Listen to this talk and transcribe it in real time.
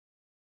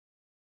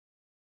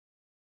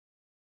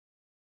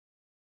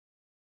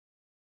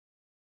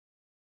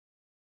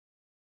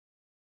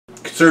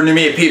Conservative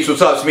Media peeps,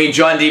 what's up? It's me,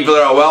 John D.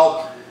 Villarreal.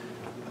 Well,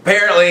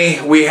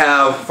 apparently we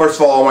have, first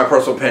of all my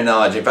personal opinion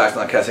knowledge, in fact,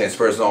 not casting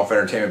aspersions on all for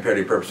entertainment,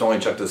 parody purpose only,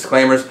 check the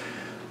disclaimers.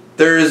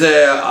 There's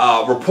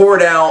a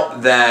report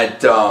out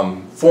that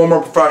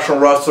former professional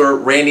wrestler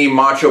Randy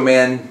Macho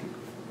Man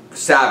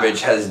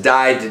Savage has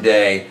died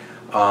today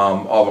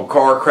of a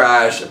car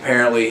crash.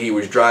 Apparently he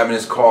was driving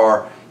his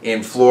car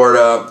in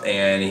Florida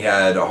and he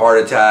had a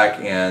heart attack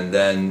and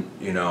then,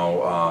 you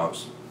know,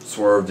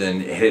 swerved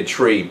and hit a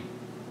tree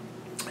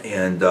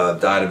and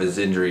died of his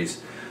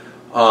injuries.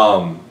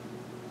 I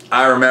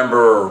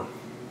remember,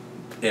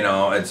 you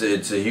know, it's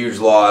a huge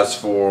loss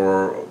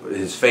for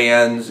his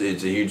fans.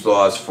 It's a huge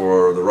loss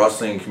for the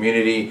wrestling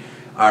community.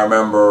 I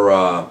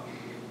remember,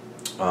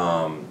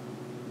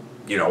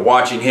 you know,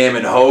 watching him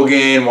and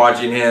Hogan,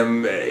 watching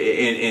him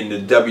in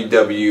the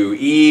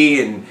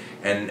WWE,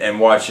 and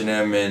watching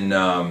him in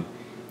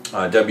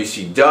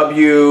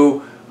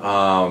WCW.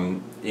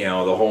 You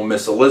know, the whole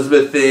Miss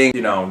Elizabeth thing.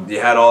 You know,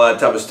 you had all that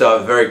type of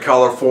stuff. Very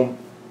colorful,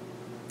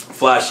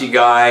 flashy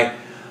guy.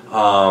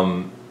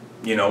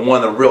 You know,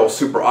 one of the real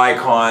super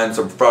icons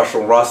of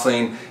professional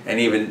wrestling. And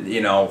even,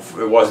 you know,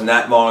 it wasn't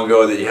that long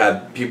ago that you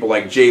had people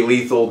like Jay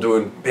Lethal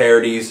doing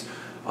parodies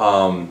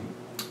of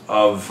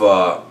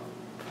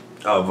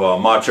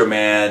Macho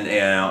Man, you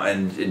know,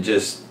 and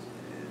just,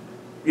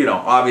 you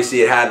know,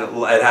 obviously it had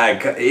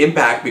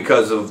impact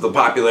because of the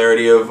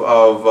popularity of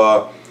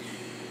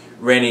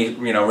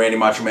Randy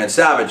Macho Man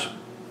Savage.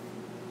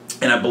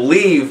 And I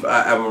believe,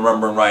 I'm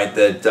remembering right,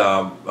 that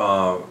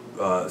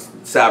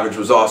Savage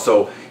was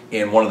also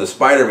in one of the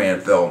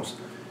Spider-Man films.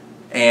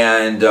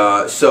 And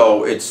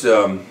so it's,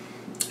 you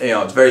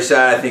know, it's very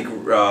sad. I think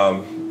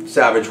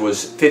Savage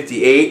was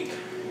 58.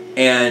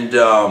 And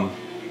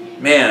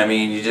man, I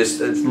mean, you just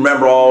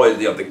remember always,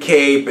 you know, the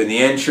cape and the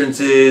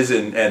entrances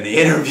and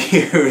the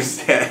interviews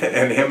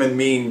and him and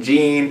Mean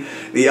Gene,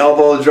 the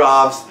elbow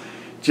drops,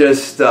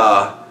 just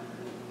off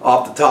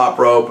the top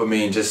rope. I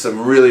mean, just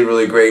some really,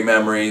 really great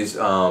memories.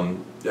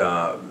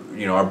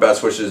 You know, our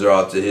best wishes are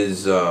out to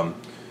his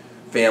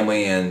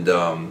family and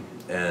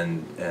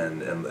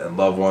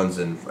loved ones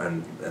and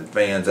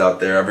fans out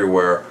there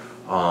everywhere.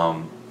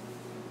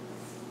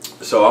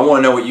 So I want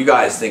to know what you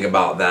guys think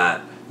about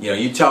that. You know,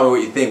 you tell me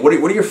what you think. What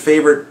are your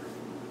favorite,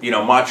 you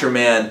know, Macho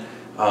Man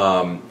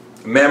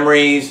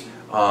memories?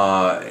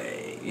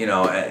 You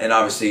know, and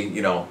obviously,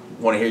 you know,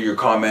 want to hear your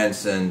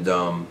comments and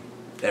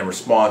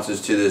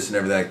responses to this and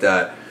everything like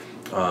that.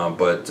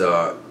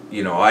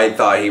 You know, I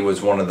thought he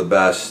was one of the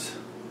best,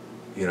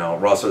 you know,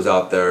 wrestlers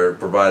out there.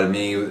 Provided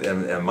me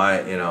and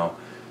my, you know,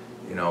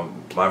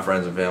 my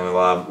friends and family a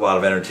lot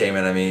of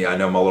entertainment. I mean, I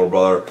know my little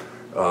brother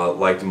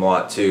liked him a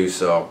lot too.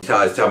 So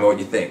guys, tell me what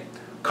you think.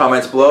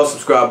 Comments below,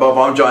 subscribe above.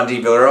 I'm John D.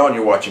 Villarreal and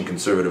you're watching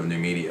Conservative New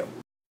Media.